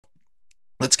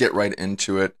let's get right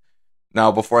into it.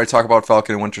 Now, before I talk about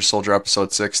Falcon and Winter Soldier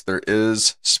episode 6, there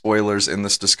is spoilers in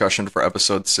this discussion for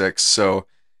episode 6. So,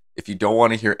 if you don't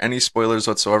want to hear any spoilers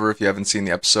whatsoever, if you haven't seen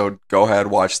the episode, go ahead,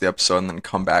 watch the episode, and then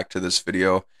come back to this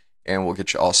video, and we'll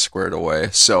get you all squared away.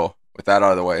 So, with that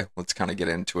out of the way, let's kind of get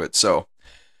into it. So,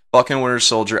 Falcon and Winter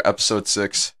Soldier episode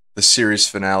 6, the series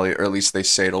finale, or at least they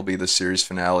say it'll be the series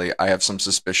finale. I have some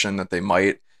suspicion that they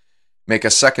might make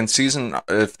a second season.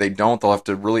 If they don't, they'll have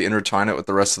to really intertwine it with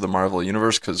the rest of the Marvel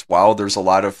universe, because wow, there's a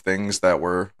lot of things that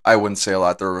were, I wouldn't say a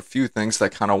lot, there were a few things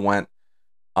that kind of went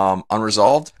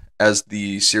unresolved as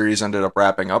the series ended up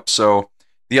wrapping up. So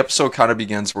the episode kind of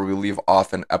begins where we leave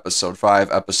off in episode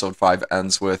 5. Episode 5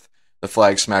 ends with the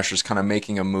Flag Smashers kind of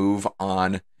making a move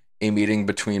on a meeting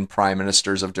between prime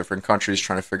ministers of different countries,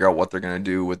 trying to figure out what they're going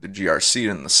to do with the GRC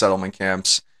and the settlement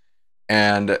camps.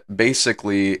 And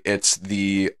basically, it's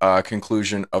the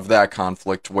conclusion of that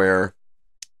conflict where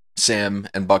Sam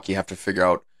and Bucky have to figure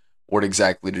out what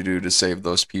exactly to do to save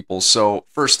those people. So,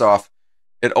 first off,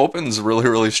 it opens really,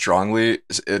 really strongly.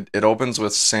 It opens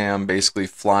with Sam basically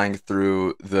flying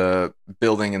through the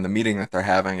building and the meeting that they're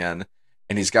having in,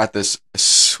 and he's got this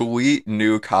sweet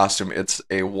new costume. It's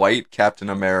a white Captain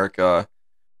America.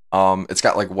 It's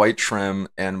got like white trim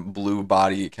and blue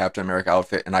body Captain America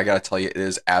outfit, and I gotta tell you, it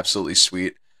is absolutely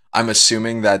sweet. I'm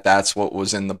assuming that that's what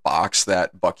was in the box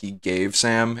that Bucky gave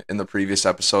Sam in the previous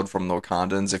episode from the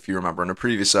Wakandans. If you remember in a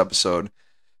previous episode,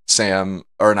 Sam,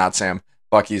 or not Sam,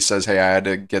 Bucky says, "Hey, I had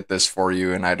to get this for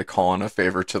you, and I had to call in a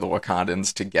favor to the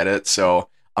Wakandans to get it." So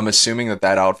I'm assuming that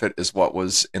that outfit is what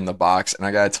was in the box, and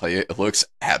I gotta tell you, it looks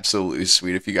absolutely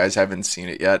sweet. If you guys haven't seen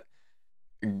it yet,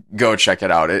 go check it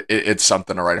out. It's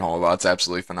something to write home about. It's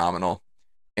absolutely phenomenal.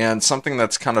 And something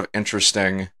that's kind of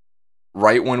interesting,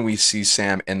 right when we see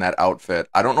Sam in that outfit,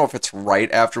 I don't know if it's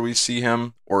right after we see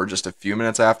him or just a few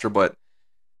minutes after, but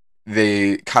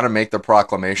they kind of make the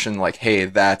proclamation like, hey,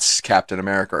 that's Captain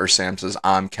America, or Sam says,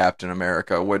 I'm Captain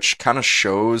America, which kind of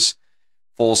shows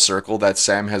full circle that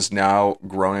Sam has now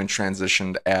grown and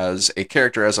transitioned as a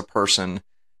character, as a person,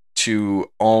 to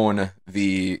own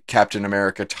the Captain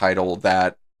America title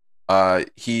that I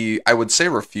would say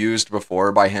refused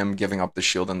before by him giving up the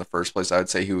shield in the first place. I would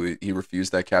say he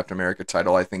refused that Captain America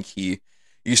title. I think he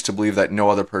used to believe that no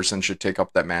other person should take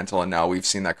up that mantle, and now we've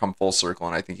seen that come full circle,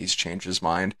 and I think he's changed his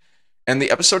mind. And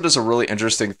the episode does a really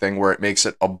interesting thing where it makes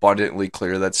it abundantly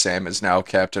clear that Sam is now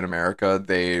Captain America.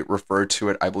 They refer to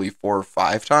it, I believe, 4 or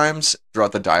 5 times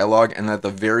throughout the dialogue, and at the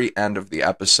very end of the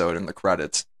episode in the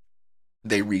credits,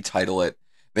 they retitle it.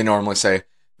 They normally say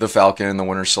The Falcon and the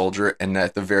Winter Soldier, and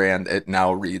at the very end, it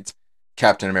now reads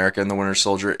Captain America and the Winter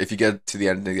Soldier. If you get to the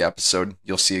end of the episode,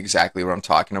 you'll see exactly what I'm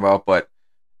talking about. But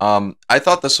I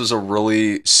thought this was a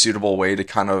really suitable way to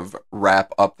kind of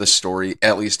wrap up the story,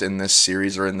 at least in this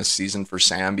series or in this season for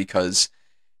Sam, because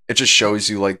it just shows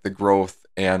you like the growth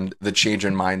and the change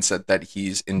in mindset that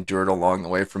he's endured along the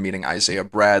way, from meeting Isaiah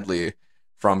Bradley,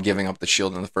 from giving up the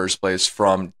shield in the first place,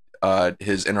 from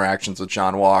his interactions with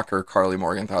John Walker, Carly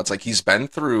Morgenthau. It's like he's been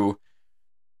through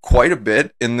quite a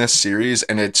bit in this series,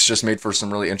 and it's just made for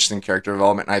some really interesting character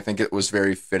development. And I think it was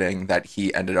very fitting that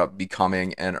he ended up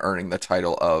becoming and earning the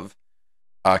title of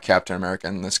Captain America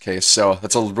in this case. So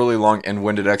that's a really long and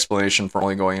winded explanation for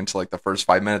only going into like the first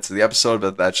 5 minutes of the episode,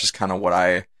 but that's just kind of what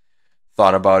I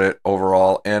thought about it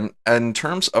overall. And in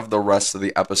terms of the rest of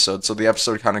the episode, so the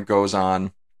episode kind of goes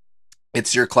on.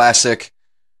 It's your classic,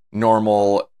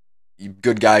 normal,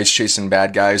 good guys chasing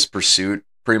bad guys pursuit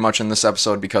pretty much in this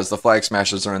episode, because the Flag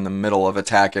Smashers are in the middle of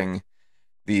attacking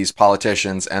these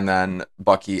politicians, and then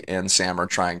Bucky and Sam are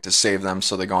trying to save them,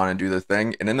 so they go on and do their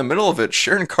thing. And in the middle of it,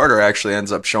 Sharon Carter actually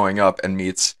ends up showing up and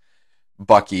meets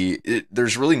Bucky.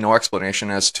 There's really no explanation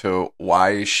as to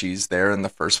why she's there in the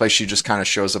first place. She just kind of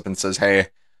shows up and says, hey,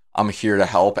 I'm here to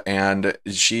help, and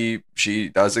she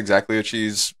does exactly what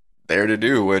she's there to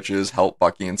do, which is help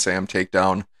Bucky and Sam take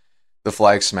down the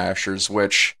Flag Smashers,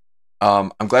 which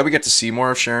I'm glad we get to see more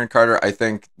of Sharon Carter. I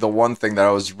think the one thing that I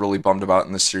was really bummed about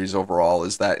in this series overall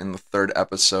is that in the 3rd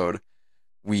episode,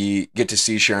 we get to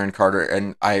see Sharon Carter,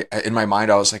 and in my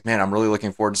mind, I was like, man, I'm really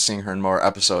looking forward to seeing her in more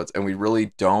episodes, and we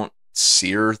really don't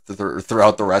see her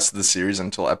throughout the rest of the series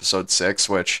until episode 6,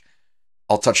 which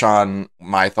I'll touch on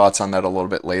my thoughts on that a little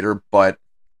bit later, but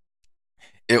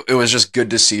it was just good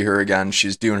to see her again.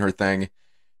 She's doing her thing,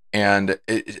 and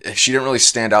she didn't really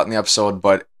stand out in the episode,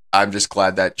 but I'm just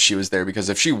glad that she was there, because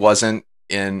if she was only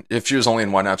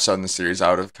in one episode in the series, I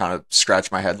would have kind of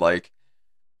scratched my head like,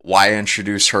 why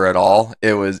introduce her at all?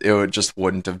 It would just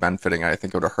wouldn't have been fitting. I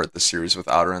think it would have hurt the series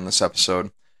without her in this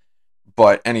episode.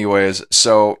 But anyways,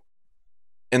 so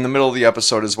in the middle of the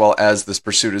episode, as well as this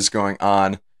pursuit is going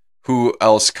on, who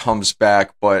else comes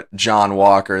back but John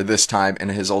Walker, this time in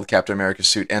his old Captain America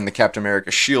suit and the Captain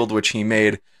America shield, which he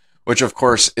made, which of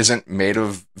course isn't made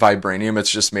of vibranium.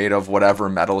 It's just made of whatever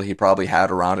metal he probably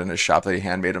had around in his shop that he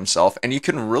handmade himself. And you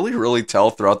can really, really tell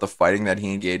throughout the fighting that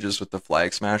he engages with the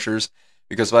Flag Smashers,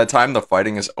 because by the time the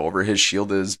fighting is over, his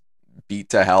shield is beat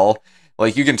to hell.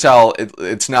 Like, you can tell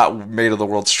it's not made of the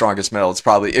world's strongest metal.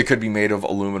 It could be made of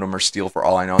aluminum or steel for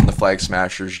all I know, and the Flag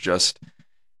Smashers just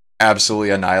absolutely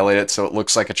annihilate it, so it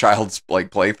looks like a child's like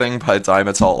plaything by the time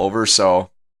it's all over. So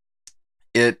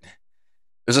it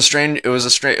was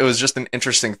just an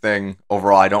interesting thing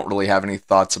overall. I don't really have any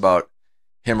thoughts about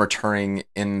him returning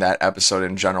in that episode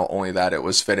in general, only that it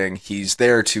was fitting. He's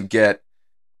there to get,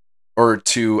 or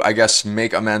to, I guess,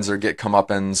 make amends or get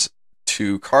comeuppance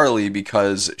to Carly,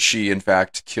 because she in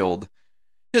fact killed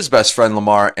his best friend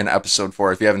Lamar in episode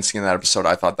 4. If you haven't seen that episode,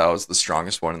 I thought that was the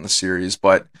strongest one in the series.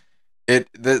 But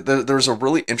there's a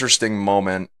really interesting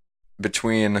moment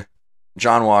between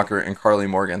John Walker and Carly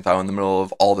Morgenthau in the middle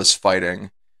of all this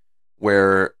fighting,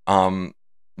 where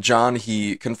John,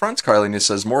 he confronts Carly and he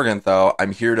says, "Morgenthau,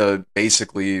 I'm here to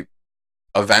basically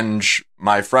avenge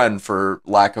my friend, for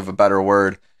lack of a better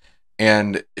word."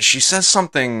 And she says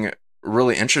something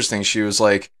really interesting. She was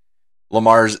like,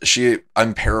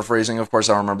 I'm paraphrasing, of course,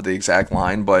 I don't remember the exact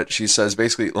line, but she says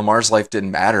basically Lamar's life didn't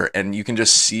matter. And you can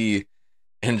just see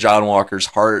in John Walker's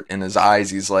heart, in his eyes,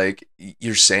 he's like,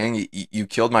 "You're saying you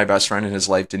killed my best friend and his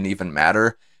life didn't even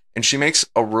matter?" And she makes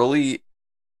a really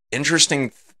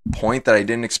interesting point that I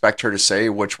didn't expect her to say,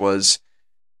 which was,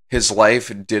 his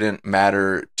life didn't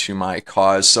matter to my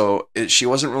cause. So she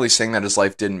wasn't really saying that his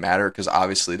life didn't matter, because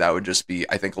obviously that would just be,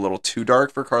 I think, a little too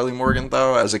dark for Carly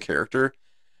Morgenthau as a character.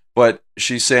 But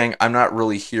she's saying, I'm not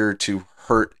really here to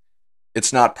hurt.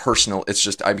 It's not personal. It's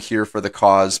just, I'm here for the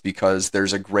cause because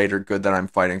there's a greater good that I'm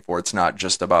fighting for. It's not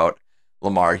just about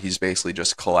Lamar. He's basically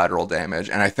just collateral damage.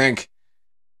 And I think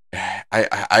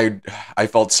I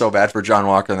felt so bad for John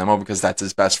Walker in that moment, because that's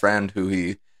his best friend, who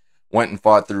he went and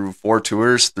fought through 3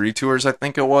 tours, I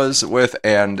think it was, with,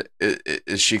 and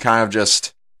she kind of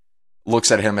just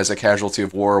looks at him as a casualty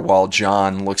of war, while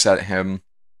John looks at him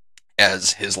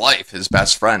as his life, his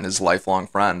best friend, his lifelong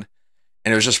friend.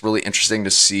 And it was just really interesting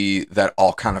to see that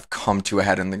all kind of come to a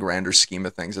head in the grander scheme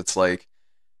of things. It's like,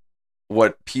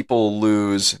 what people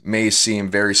lose may seem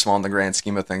very small in the grand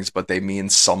scheme of things, but they mean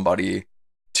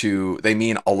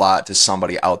a lot to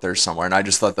somebody out there somewhere. And I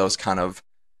just thought that was kind of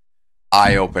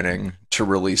eye-opening to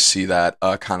really see that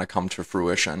kind of come to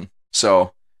fruition.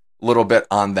 So a little bit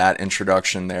on that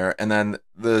introduction there, and then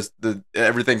the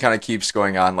everything kind of keeps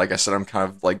going on. Like I said, I'm kind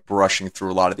of like brushing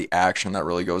through a lot of the action that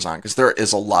really goes on, because there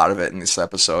is a lot of it in this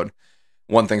episode.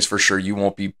 One thing's for sure, you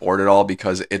won't be bored at all,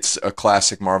 because it's a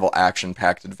classic Marvel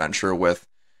action-packed adventure with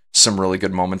some really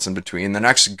good moments in between. The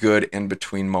next good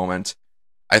in-between moment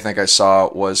I think I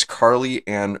saw was Carly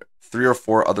and 3 or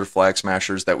 4 other Flag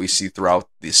Smashers that we see throughout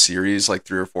the series, like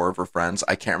 3 or 4 of her friends.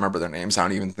 I can't remember their names. I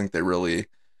don't even think they really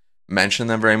mention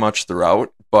them very much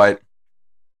throughout. But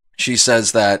she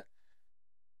says that,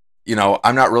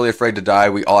 I'm not really afraid to die.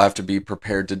 We all have to be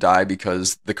prepared to die,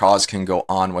 because the cause can go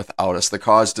on without us. The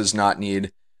cause does not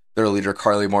need their leader,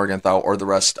 Carly Morgenthau, or the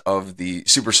rest of the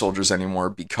super soldiers anymore,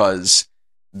 because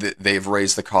they've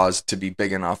raised the cause to be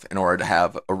big enough in order to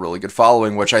have a really good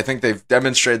following, which I think they've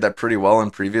demonstrated that pretty well in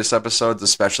previous episodes,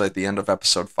 especially at the end of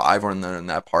episode 5 when they're in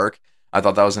that park. I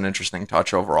thought that was an interesting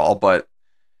touch overall, but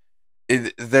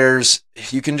you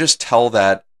can just tell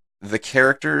that the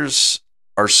characters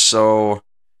are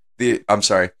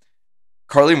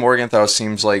Carly Morgenthau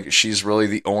seems like she's really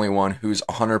the only one who's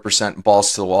 100%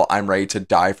 balls to the wall. I'm ready to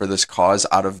die for this cause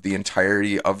out of the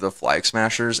entirety of the Flag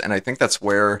Smashers, and I think that's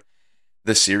where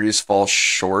the series falls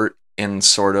short in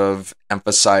sort of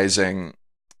emphasizing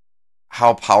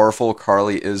how powerful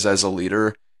Carly is as a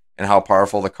leader and how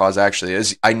powerful the cause actually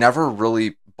is. I never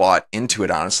really bought into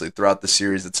it, honestly, throughout the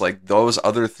series. It's like those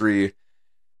other 3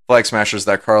 Flag Smashers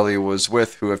that Carly was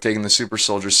with, who have taken the super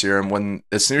soldier serum, when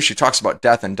as soon as she talks about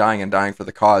death and dying for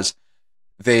the cause,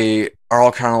 they are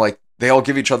all kind of like, they all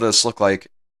give each other this look like,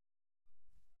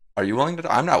 "Are you willing to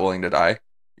die? I'm not willing to die.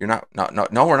 You're not,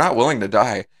 no, we're not willing to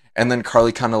die." And then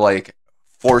Carly kind of like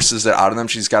forces it out of them.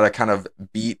 She's got to kind of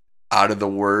beat out of the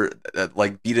word,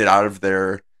 like beat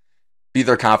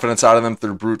their confidence out of them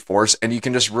through brute force. And you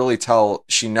can just really tell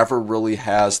she never really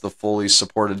has the fully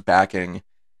supported backing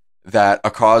that a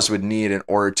cause would need in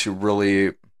order to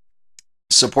really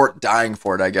support dying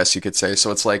for it, I guess you could say.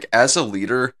 So it's like, as a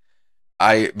leader,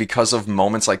 because of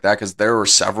moments like that, because there were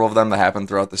several of them that happened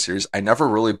throughout the series, I never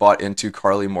really bought into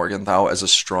Carly Morgenthau as a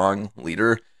strong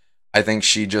leader. I think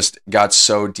she just got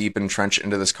so deep entrenched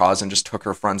into this cause and just took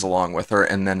her friends along with her,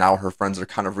 and then now her friends are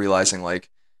kind of realizing like,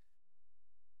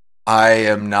 I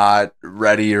am not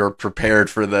ready or prepared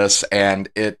for this, and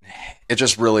it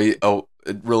just really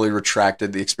it really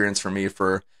retracted the experience for me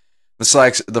for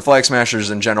the Flag Smashers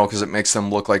in general, because it makes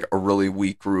them look like a really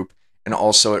weak group, and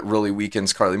also it really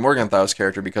weakens Carly Morgenthau's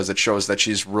character because it shows that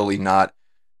she's really not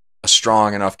a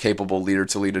strong enough, capable leader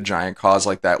to lead a giant cause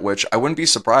like that. Which I wouldn't be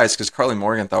surprised because Carly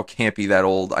Morgenthau can't be that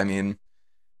old. I mean,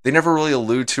 they never really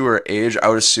allude to her age. I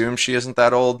would assume she isn't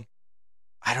that old.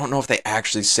 I don't know if they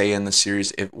actually say in the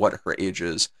series what her age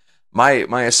is.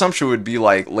 My assumption would be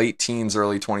like late teens,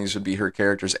 early 20s would be her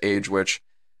character's age, which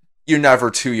you're never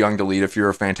too young to lead. If you're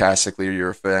a fantastic leader, you're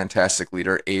a fantastic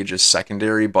leader. Age is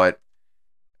secondary, but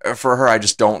for her, I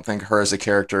just don't think her as a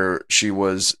character, she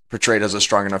was portrayed as a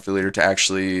strong enough leader to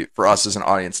actually, for us as an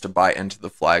audience, to buy into the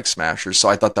Flag Smashers. So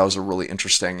I thought that was a really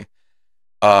interesting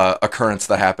occurrence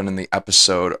that happened in the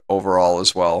episode overall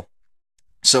as well.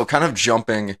 So kind of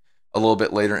jumping a little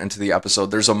bit later into the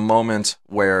episode, there's a moment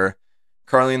where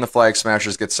Carly and the Flag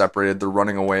Smashers get separated. They're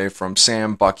running away from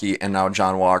Sam, Bucky, and now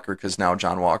John Walker, because now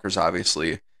John Walker's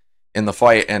obviously in the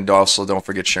fight, and also don't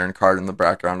forget Sharon Carter in the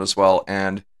background as well.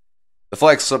 And the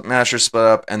Flag Smashers split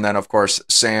up, and then of course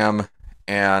Sam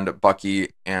and Bucky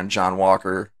and John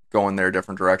Walker go in their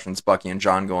different directions. Bucky and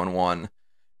John go in one,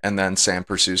 and then Sam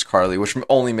pursues Carly, which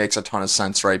only makes a ton of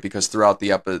sense, right? Because throughout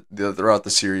the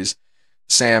series,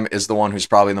 Sam is the one who's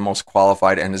probably the most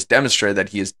qualified and has demonstrated that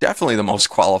he is definitely the most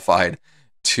qualified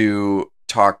to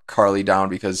talk Carly down,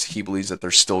 because he believes that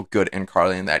there's still good in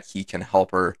Carly and that he can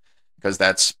help her, because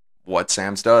that's what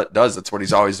Sam does. That's what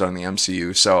he's always done in the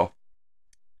MCU. So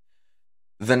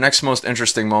the next most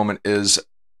interesting moment is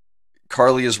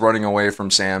Carly is running away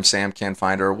from Sam. Sam can't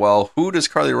find her. Well, who does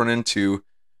Carly run into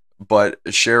but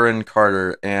Sharon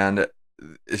Carter? And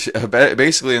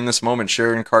basically in this moment,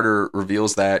 Sharon Carter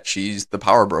reveals that she's the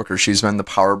power broker. She's been the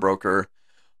power broker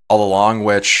all along,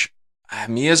 which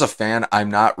me as a fan, I'm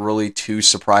not really too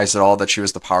surprised at all that she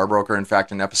was the power broker. In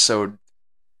fact,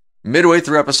 midway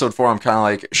through episode 4, I'm kind of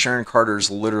like, Sharon Carter's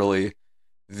literally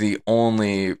the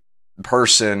only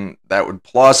person that would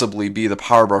plausibly be the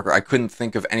power broker. I couldn't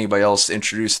think of anybody else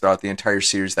introduced throughout the entire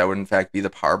series that would in fact be the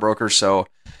power broker. So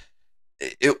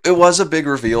it was a big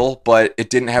reveal, but it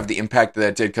didn't have the impact that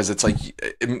it did, because it's like,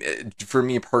 for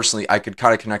me personally, I could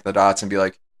kind of connect the dots and be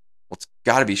like, well, it's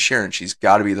got to be Sharon. She's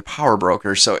got to be the power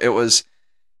broker. So it was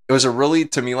a really,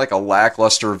 to me, like a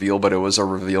lackluster reveal, but it was a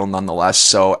reveal nonetheless.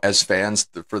 So as fans,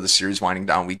 for the series winding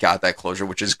down, we got that closure,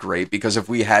 which is great, because if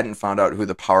we hadn't found out who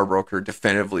the power broker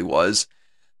definitively was,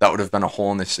 that would have been a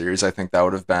hole in the series. I think that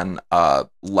would have been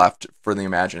left for the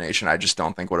imagination. I just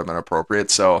don't think would have been appropriate.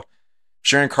 So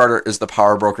Sharon Carter is the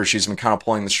power broker. She's been kind of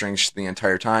pulling the strings the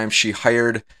entire time. She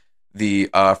hired the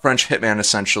French hitman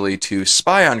essentially to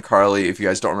spy on Carly. If you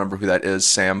guys don't remember who that is,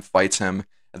 Sam fights him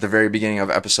at the very beginning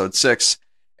of episode 6,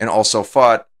 and also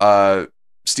fought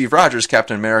Steve Rogers,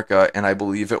 Captain America, and I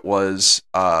believe it was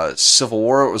Civil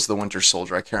War. It was the Winter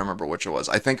Soldier. I can't remember which it was.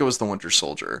 I think it was the Winter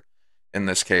Soldier in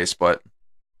this case, but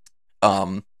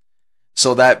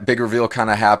so that big reveal kind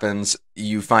of happens.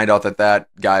 You find out that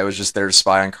guy was just there to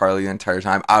spy on Carly the entire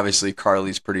time. Obviously,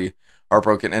 Carly's pretty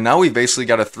heartbroken, and now we basically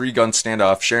got a 3-gun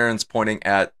standoff. Sharon's pointing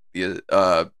at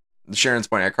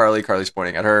Carly. Carly's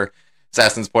pointing at her.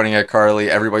 Assassin's pointing at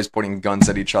Carly. Everybody's pointing guns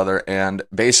at each other, and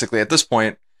basically at this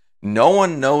point, no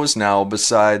one knows now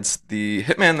besides the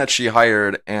hitman that she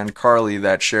hired and Carly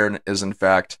that Sharon is in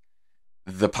fact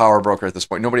the power broker at this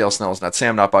point. Nobody else knows. Not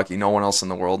Sam, not Bucky. No one else in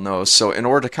the world knows. So in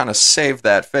order to kind of save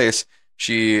that face,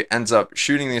 she ends up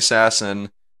shooting the assassin,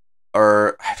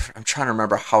 or I'm trying to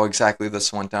remember how exactly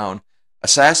this went down.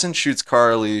 Assassin shoots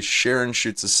Carly, Sharon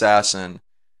shoots Assassin.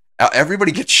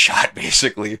 Everybody gets shot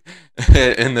basically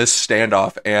in this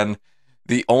standoff, and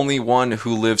the only one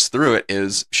who lives through it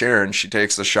is Sharon. She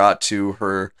takes the shot to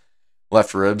her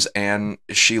left ribs, and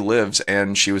she lives,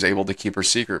 and she was able to keep her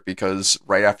secret, because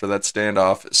right after that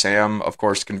standoff, Sam, of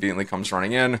course, conveniently comes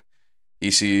running in.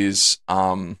 He sees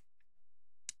Carly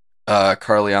on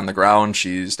the ground.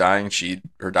 She's dying.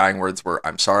 Her dying words were,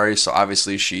 "I'm sorry." So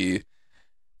obviously she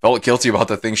felt guilty about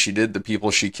the things she did, the people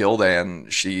she killed, and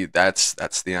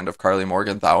that's the end of Carly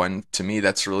Morgenthau. And to me,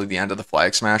 that's really the end of the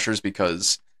Flag Smashers,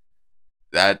 because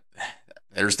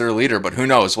there's their leader, but who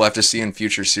knows? We'll have to see in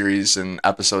future series and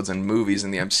episodes and movies in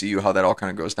the MCU how that all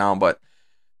kind of goes down. But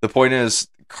the point is,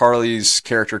 Carly's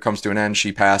character comes to an end,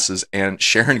 she passes, and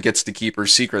Sharon gets to keep her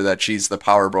secret that she's the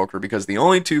power broker, because the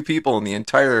only 2 people in the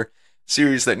entire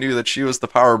series that knew that she was the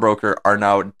power broker are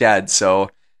now dead. So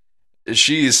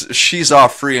she's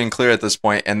off free and clear at this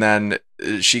point, and then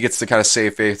she gets to kind of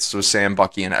save face with Sam,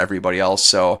 Bucky, and everybody else.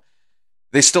 So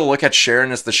they still look at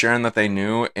Sharon as the Sharon that they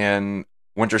knew in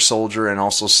Winter Soldier and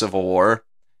also Civil War,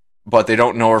 but they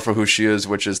don't know her for who she is,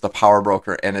 which is the power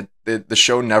broker. And the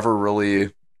show never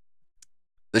really.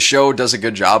 The show does a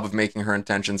good job of making her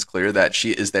intentions clear that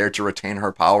she is there to retain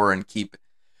her power and keep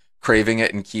craving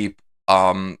it and keep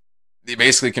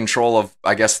basically control of,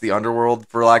 I guess, the underworld,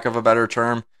 for lack of a better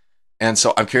term. And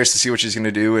so I'm curious to see what she's going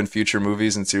to do in future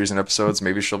movies and series and episodes.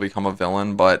 Maybe she'll become a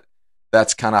villain, but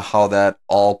that's kind of how that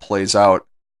all plays out.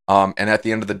 And at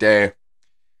the end of the day,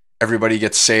 everybody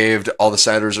gets saved. All the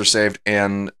senators are saved.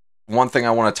 And one thing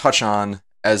I want to touch on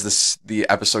as the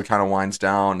episode kind of winds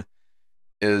down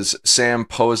is Sam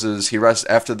poses,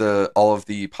 after all of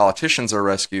the politicians are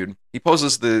rescued, he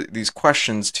poses these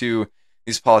questions to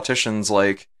these politicians,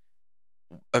 like,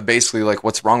 basically, like,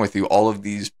 what's wrong with you? All of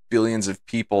these billions of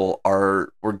people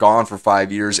were gone for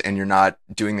 5 years, and you're not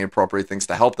doing the appropriate things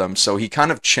to help them. So he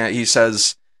kind of he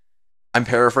says, I'm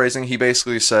paraphrasing, he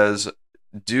basically says,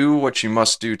 do what you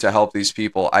must do to help these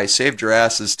people. I saved your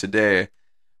asses today,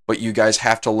 but you guys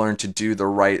have to learn to do the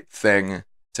right thing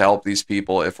to help these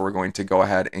people if we're going to go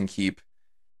ahead and keep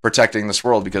protecting this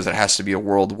world, because it has to be a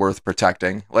world worth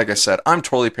protecting. Like I said, I'm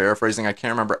totally paraphrasing. I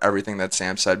can't remember everything that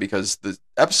Sam said, because the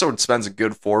episode spends a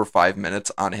good 4 or 5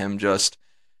 minutes on him just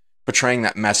portraying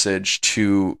that message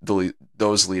to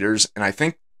those leaders. And I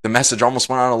think the message almost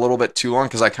went on a little bit too long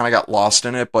because I kind of got lost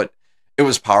in it, but it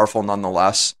was powerful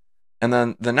nonetheless. And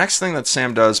then the next thing that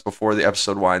Sam does before the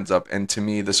episode winds up, and to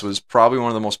me this was probably one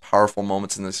of the most powerful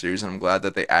moments in the series, and I'm glad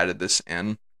that they added this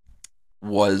in,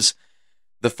 was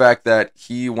the fact that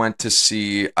he went to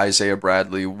see Isaiah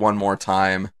Bradley one more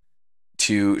time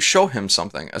to show him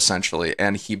something, essentially.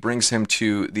 And he brings him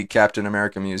to the Captain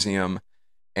America Museum,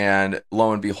 and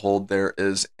lo and behold, there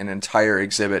is an entire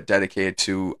exhibit dedicated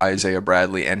to Isaiah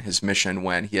Bradley and his mission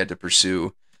when he had to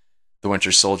pursue the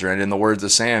Winter Soldier. And in the words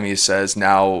of Sam, he says,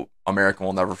 now America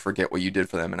will never forget what you did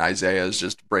for them. And Isaiah is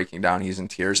just breaking down. He's in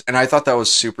tears. And I thought that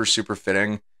was super, super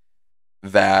fitting,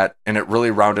 and it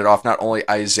really rounded off not only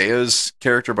Isaiah's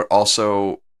character, but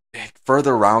also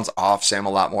further rounds off Sam a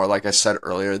lot more. Like I said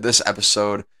earlier, this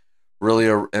episode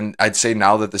really, and I'd say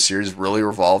now that the series really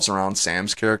revolves around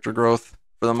Sam's character growth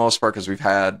for the most part, because we've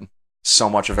had so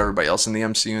much of everybody else in the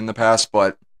MCU in the past,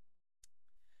 but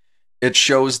it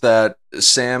shows that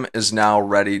Sam is now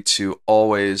ready to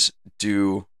always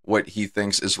do what he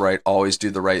thinks is right, always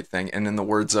do the right thing. And in the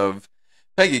words of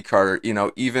Peggy Carter,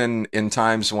 even in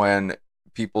times when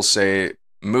people say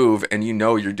move and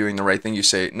you're doing the right thing, you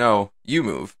say, no, you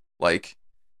move. Like,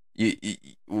 you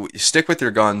stick with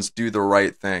your guns, do the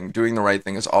right thing. Doing the right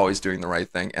thing is always doing the right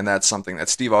thing. And that's something that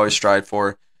Steve always strived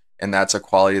for. And that's a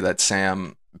quality that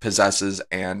Sam possesses.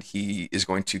 And he is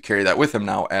going to carry that with him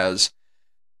now as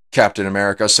Captain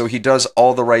America. So he does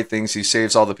all the right things. He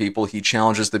saves all the people. He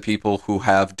challenges the people who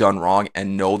have done wrong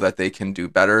and know that they can do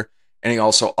better. And he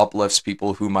also uplifts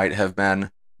people who might have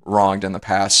been wronged in the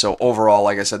past. So overall,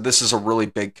 like I said, this is a really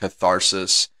big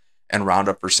catharsis and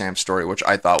roundup for Sam's story, which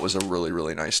I thought was a really,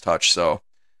 really nice touch. So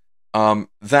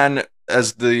then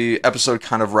as the episode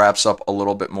kind of wraps up a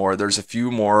little bit more, there's a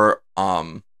few more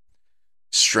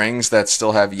strings that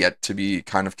still have yet to be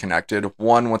kind of connected.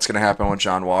 One, what's going to happen with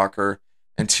John Walker?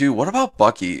 And two, what about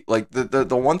Bucky? Like, the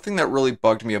one thing that really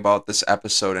bugged me about this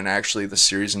episode, and actually the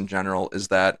series in general, is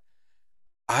that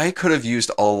I could have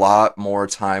used a lot more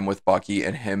time with Bucky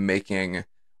and him making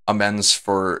amends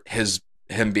for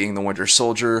him being the Winter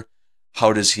Soldier.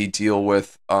 How does he deal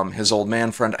with his old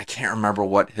man friend? I can't remember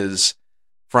what his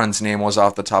friend's name was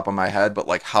off the top of my head, but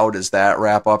like, how does that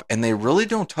wrap up? And they really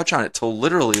don't touch on it till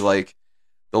literally like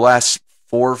the last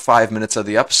 4 or 5 minutes of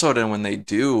the episode. And when they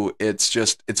do, it's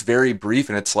very brief,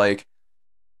 and it's like,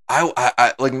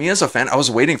 I like, me as a fan, I was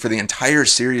waiting for the entire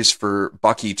series for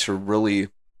Bucky to really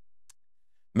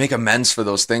make amends for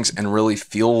those things and really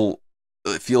feel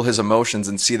his emotions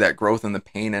and see that growth and the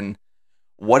pain and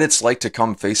what it's like to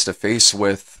come face to face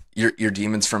with your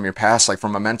demons from your past. Like,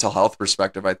 from a mental health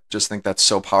perspective, I just think that's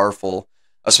so powerful,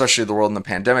 especially the world in the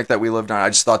pandemic that we lived on. I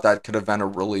just thought that could have been a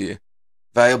really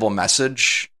valuable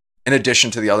message in addition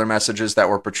to the other messages that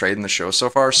were portrayed in the show so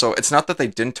far. So it's not that they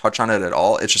didn't touch on it at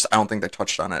all. It's just, I don't think they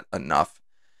touched on it enough,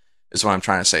 is what I'm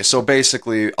trying to say. So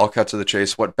basically, I'll cut to the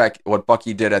chase. What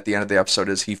Bucky did at the end of the episode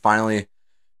is he finally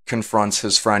confronts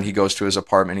his friend. He goes to his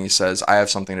apartment and he says, I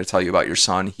have something to tell you about your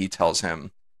son. He tells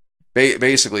him,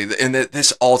 basically, and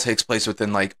this all takes place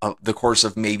within like the course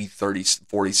of maybe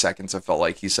 30-40 seconds. It felt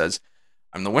like he says,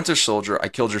 I'm the Winter Soldier. I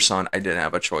killed your son. I didn't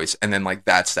have a choice. And then like,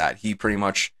 that's that. He pretty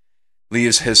much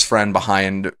leaves his friend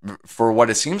behind for what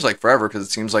it seems like forever, because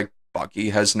it seems like Bucky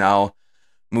has now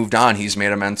moved on. He's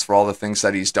made amends for all the things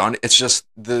that he's done. It's just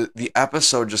the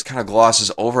episode just kind of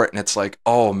glosses over it, and it's like,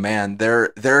 oh man, there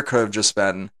could have just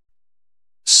been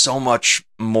so much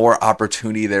more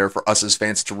opportunity there for us as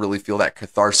fans to really feel that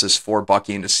catharsis for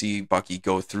Bucky and to see Bucky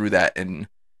go through that and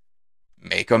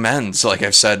make amends, like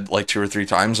I've said like 2 or 3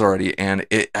 times already. And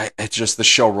it just, the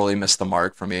show really missed the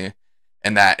mark for me.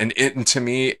 And to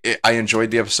me, I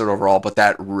enjoyed the episode overall, but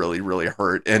that really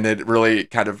hurt, and it really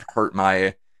kind of hurt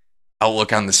my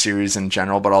outlook on the series in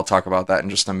general. But I'll talk about that in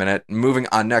just a minute. Moving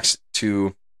on next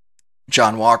to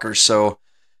John Walker. So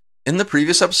in the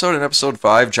previous episode, in episode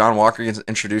 5, John Walker gets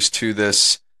introduced to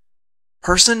this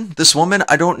person, this woman.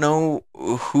 I don't know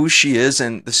who she is,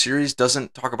 and the series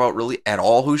doesn't talk about really at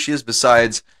all who she is,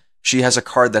 besides she has a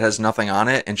card that has nothing on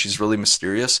it, and she's really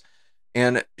mysterious.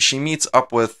 And she meets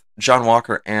up with John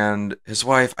Walker and his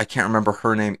wife. I can't remember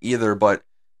her name either, but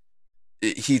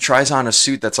he tries on a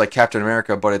suit that's like Captain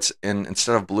America, but it's in,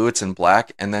 instead of blue, it's in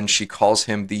black. And then she calls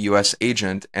him the U.S.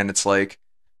 agent, and it's like,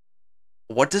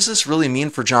 what does this really mean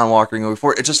for John Walker going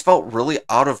forward? It just felt really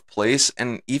out of place,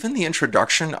 and even the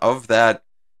introduction of that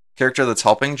character that's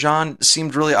helping John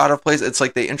seemed really out of place. It's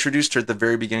like they introduced her at the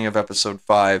very beginning of episode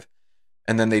 5,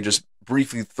 and then they just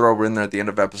briefly throw her in there at the end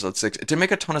of episode 6. It didn't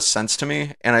make a ton of sense to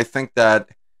me, and I think that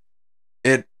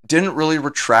it didn't really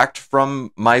retract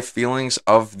from my feelings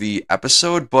of the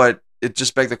episode, but it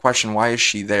just begged the question, why is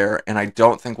she there? And I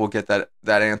don't think we'll get that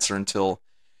answer until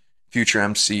future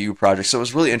MCU projects. So it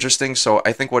was really interesting. So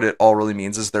I think what it all really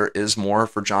means is there is more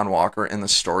for John Walker in the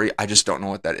story. I just don't know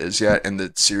what that is yet, and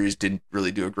the series didn't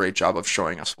really do a great job of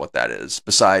showing us what that is,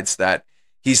 besides that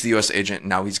he's the US agent, and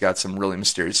now he's got some really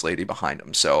mysterious lady behind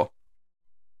him. So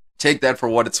take that for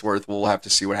what it's worth. We'll have to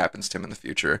see what happens to him in the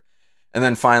future. And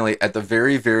then finally, at the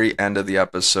very end of the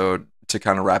episode, to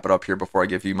kind of wrap it up here before I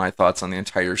give you my thoughts on the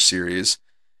entire series,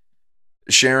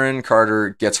 Sharon Carter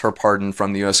gets her pardon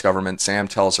from the U.S. government. Sam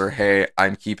tells her, hey,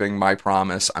 I'm keeping my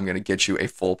promise. I'm going to get you a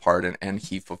full pardon. And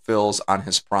he fulfills on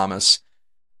his promise.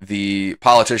 The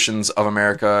politicians of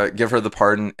America give her the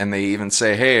pardon, and they even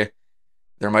say, hey,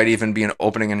 there might even be an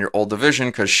opening in your old division,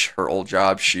 because her old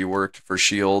job, she worked for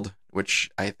S.H.I.E.L.D., which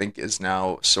I think is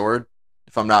now S.W.O.R.D.,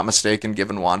 if I'm not mistaken,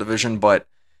 given WandaVision. But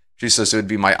she says it would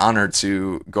be my honor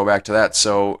to go back to that.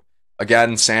 So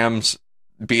again, Sam's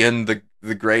being the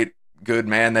great good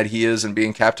man that he is and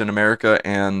being Captain America.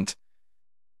 And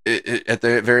at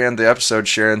the very end of the episode,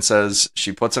 Sharon says,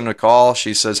 she puts in a call.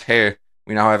 She says, hey,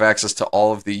 we now have access to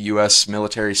all of the U.S.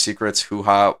 military secrets,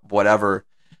 hoo-ha, whatever.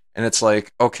 And it's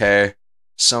like, okay,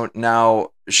 so now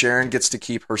Sharon gets to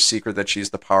keep her secret that she's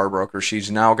the power broker. She's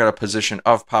now got a position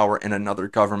of power in another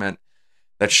government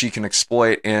that she can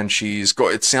exploit, and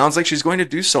it sounds like she's going to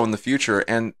do so in the future.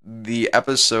 And the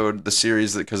episode, the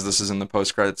series, because this is in the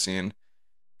post-credit scene,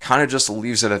 kind of just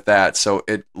leaves it at that. So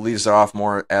it leaves it off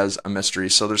more as a mystery.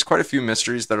 So there's quite a few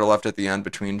mysteries that are left at the end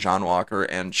between John Walker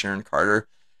and Sharon Carter.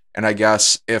 And I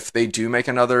guess if they do make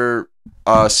another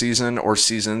season or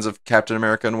seasons of Captain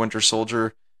America and Winter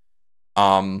Soldier,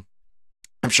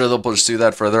 I'm sure they'll pursue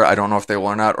that further. I don't know if they will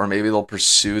or not, or maybe they'll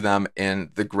pursue them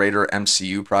in the greater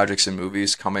MCU projects and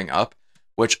movies coming up,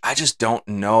 which I just don't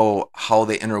know how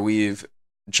they interweave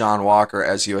John Walker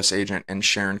as U.S. agent and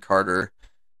Sharon Carter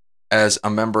as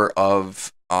a member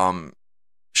of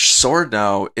S.W.O.R.D.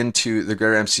 now into the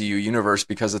greater MCU universe,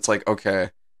 because it's like,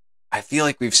 okay, I feel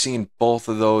like we've seen both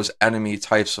of those enemy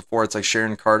types before. It's like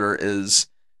Sharon Carter is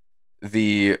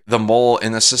the mole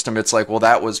in the system. It's like, well,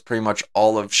 that was pretty much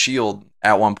all of S.H.I.E.L.D.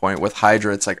 at one point with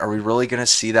Hydra. It's like, are we really going to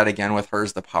see that again with her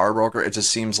as the power broker? It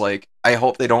just seems like, I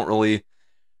hope they don't really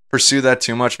pursue that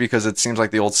too much, because it seems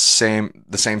like the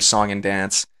same song and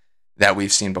dance that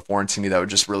we've seen before. And to me, that would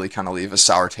just really kind of leave a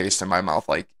sour taste in my mouth,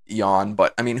 like yawn.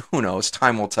 But I mean, who knows?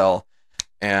 Time will tell,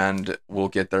 and we'll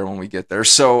get there when we get there.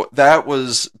 So that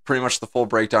was pretty much the full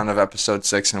breakdown of episode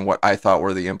 6 and what I thought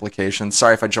were the implications.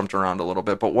 Sorry if I jumped around a little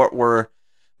bit, but what were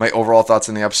my overall thoughts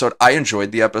on the episode? I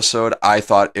enjoyed the episode. I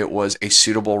thought it was a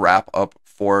suitable wrap up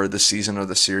for the season or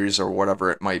the series or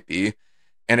whatever it might be.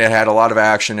 And it had a lot of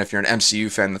action. If you're an MCU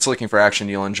fan that's looking for action,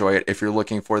 you'll enjoy it. If you're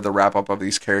looking for the wrap up of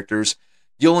these characters,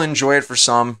 you'll enjoy it for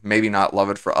some, maybe not love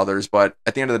it for others. But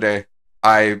at the end of the day,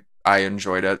 I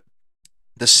enjoyed it.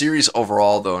 The series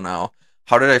overall, though, now,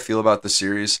 how did I feel about the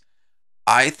series?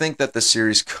 I think that the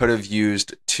series could have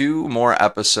used 2 more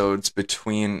episodes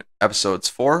between episodes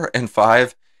 4 and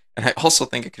 5. And I also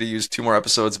think it could have used 2 more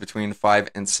episodes between 5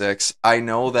 and 6. I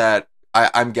know that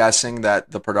I'm guessing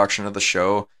that the production of the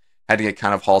show had to get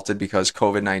kind of halted because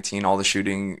COVID-19, all the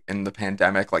shooting in the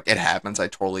pandemic, like, it happens. I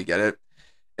totally get it.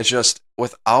 It's just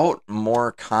without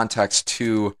more context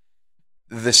to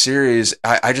the series,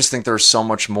 I just think there's so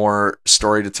much more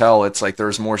story to tell. It's like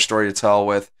there's more story to tell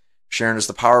with Sharon as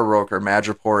the power broker,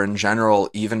 Madripoor in general,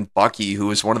 even Bucky, who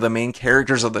is one of the main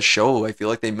characters of the show. I feel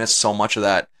like they missed so much of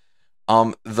that.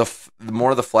 The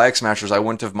more of the Flag Smashers, I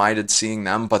wouldn't have minded seeing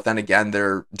them, but then again,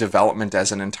 their development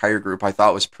as an entire group I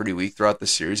thought was pretty weak throughout the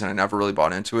series, and I never really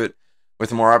bought into it.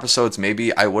 With more episodes,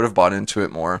 maybe I would have bought into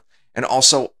it more. And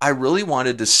also, I really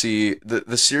wanted to see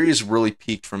the series really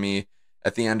peaked for me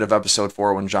at the end of episode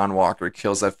 4 when John Walker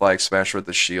kills that Flag Smasher with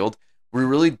the shield. We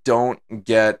really don't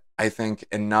get, I think,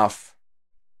 enough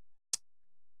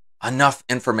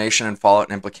information and fallout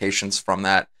and implications from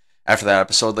that after that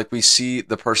episode. Like, we see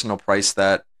the personal price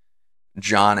that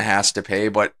John has to pay,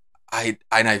 but I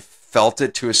felt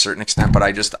it to a certain extent, but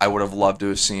I would have loved to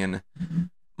have seen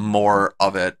more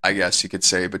of it, I guess you could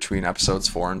say, between episodes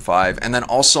 4 and 5, and then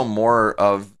also more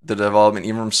of the development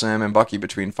even from Sam and Bucky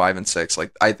between 5 and 6.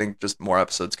 Like, I think just more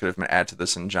episodes could have been added to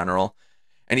this in general.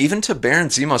 And even to Baron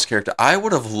Zemo's character, I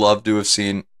would have loved to have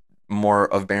seen more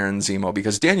of Baron Zemo,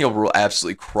 because Daniel Brühl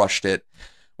absolutely crushed it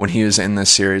when he was in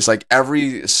this series. Like,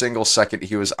 every single second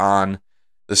he was on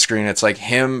the screen, it's like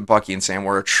him, Bucky, and Sam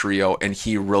were a trio, and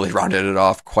he really rounded it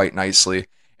off quite nicely.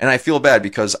 And I feel bad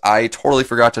because I totally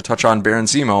forgot to touch on Baron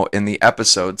Zemo in the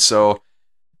episode. So,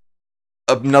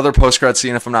 another post-credit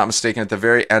scene, if I'm not mistaken, at the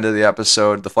very end of the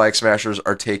episode, the Flag Smashers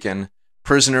are taken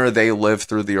prisoner. They live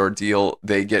through the ordeal.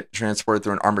 They get transported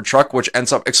through an armored truck, which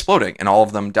ends up exploding, and all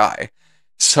of them die.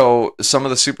 So, some of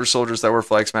the super soldiers that were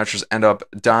Flag Smashers end up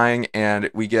dying,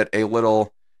 and we get a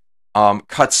little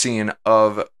cutscene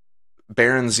of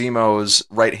Baron Zemo's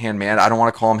right-hand man. I don't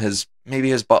want to call him maybe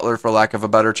his butler, for lack of a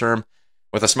better term,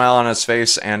 with a smile on his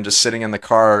face and just sitting in the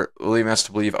car, leaving us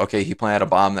to believe, okay, he planted a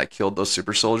bomb that killed those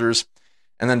super soldiers.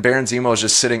 And then Baron Zemo is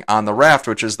just sitting on the raft,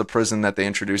 which is the prison that they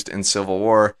introduced in Civil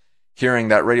War, hearing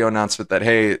that radio announcement that,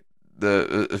 hey,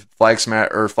 the Flag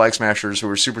Smashers who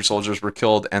were super soldiers were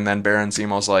killed. And then Baron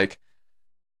Zemo's like,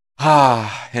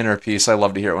 inner peace. I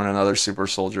love to hear it when another super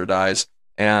soldier dies.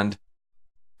 And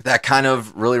that kind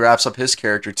of really wraps up his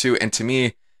character too. And to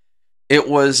me, it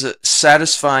was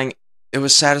satisfying. It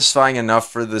was satisfying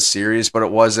enough for the series, but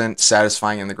it wasn't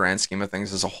satisfying in the grand scheme of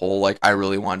things as a whole. Like, I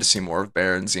really wanted to see more of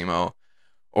Baron Zemo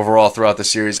overall throughout the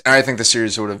series, and I think the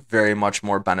series would have very much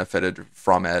more benefited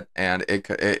from it, and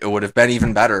it would have been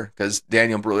even better because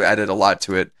Daniel Brühl added a lot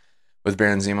to it with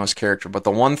Baron Zemo's character. But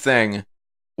the one thing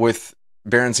with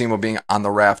Baron Zemo being on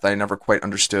the raft that I never quite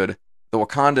understood,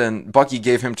 Bucky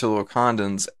gave him to the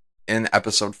Wakandans in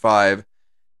episode 5,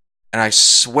 and I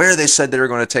swear they said they were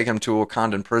going to take him to a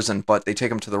Wakandan prison, but they take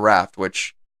him to the raft,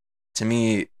 which to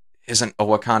me isn't a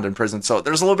Wakandan prison. So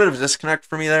there's a little bit of a disconnect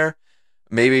for me there.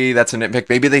 Maybe that's a nitpick.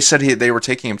 Maybe they said they were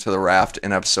taking him to the raft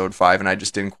in episode 5, and I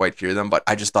just didn't quite hear them, but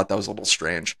I just thought that was a little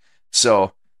strange.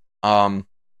 So,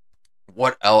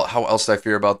 what else? How else did I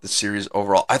feel about the series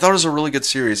overall? I thought it was a really good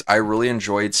series. I really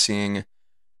enjoyed seeing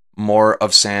more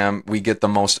of Sam. We get the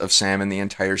most of Sam in the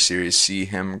entire series, see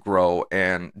him grow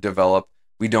and develop.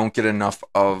 We don't get enough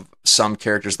of some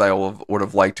characters that I would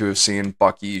have liked to have seen.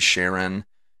 Bucky, Sharon,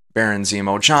 Baron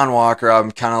Zemo, John Walker. I'm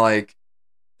kind of like,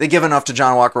 they give enough to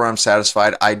John Walker where I'm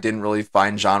satisfied. I didn't really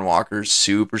find John Walker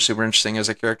super interesting as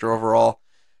a character overall.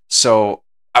 So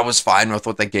I was fine with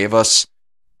what they gave us.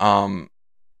 I'm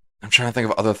trying to think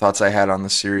of other thoughts I had on the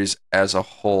series as a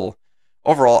whole.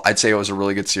 Overall, I'd say it was a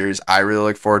really good series. I really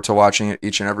look forward to watching it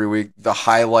each and every week. The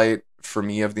highlight for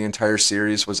me of the entire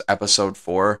series was episode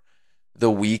 4. The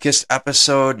weakest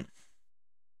episode,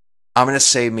 I'm going to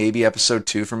say maybe episode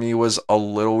 2 for me was a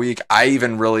little weak.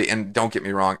 And don't get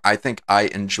me wrong, I think I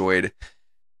enjoyed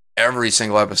every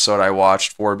single episode I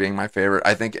watched, 4 being my favorite.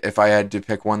 I think if I had to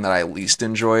pick one that I least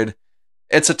enjoyed,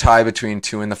 it's a tie between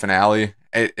 2 and the finale.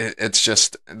 It's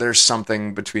just, there's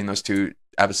something between those 2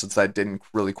 episodes that didn't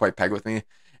really quite peg with me.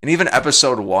 And even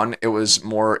episode 1, it was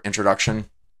more introduction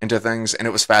into things, and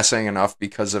it was fascinating enough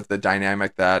because of the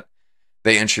dynamic that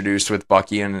they introduced with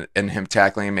Bucky and him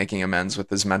tackling and making amends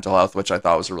with his mental health, which I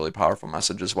thought was a really powerful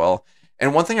message as well.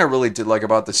 And one thing I really did like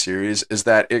about the series is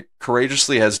that it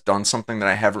courageously has done something that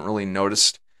I haven't really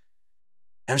noticed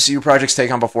MCU projects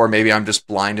take on before. Maybe I'm just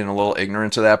blind and a little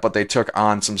ignorant to that, but they took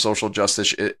on some social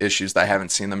justice issues that I haven't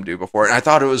seen them do before. And I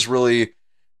thought it was really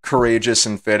courageous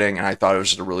and fitting, and I thought it was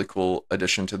just a really cool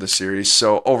addition to the series.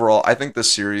 So overall, I think the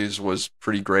series was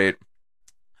pretty great.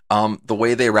 The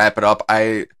way they wrap it up,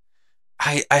 I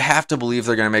have to believe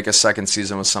they're going to make a second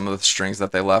season with some of the strings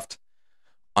that they left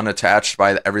unattached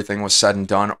by everything was said and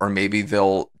done, or maybe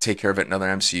they'll take care of it in other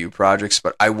MCU projects,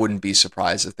 but I wouldn't be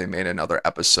surprised if they made another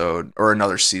episode or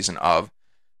another season of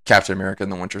Captain America and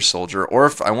the Winter Soldier, or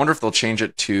if I wonder if they'll change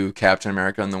it to Captain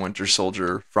America and the Winter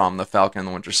Soldier from the Falcon and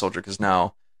the Winter Soldier, because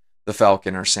now the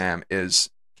Falcon or Sam is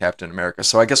Captain America.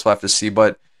 So I guess we'll have to see.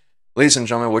 But ladies and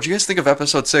gentlemen, what do you guys think of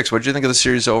episode 6? What did you think of the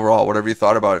series overall? Whatever you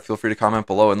thought about it, feel free to comment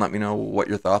below and let me know what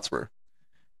your thoughts were.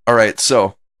 All right,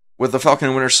 so with the Falcon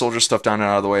and Winter Soldier stuff down and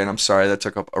out of the way, and I'm sorry that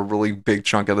took up a really big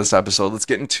chunk of this episode, let's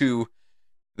get into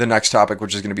the next topic,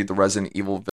 which is going to be the Resident Evil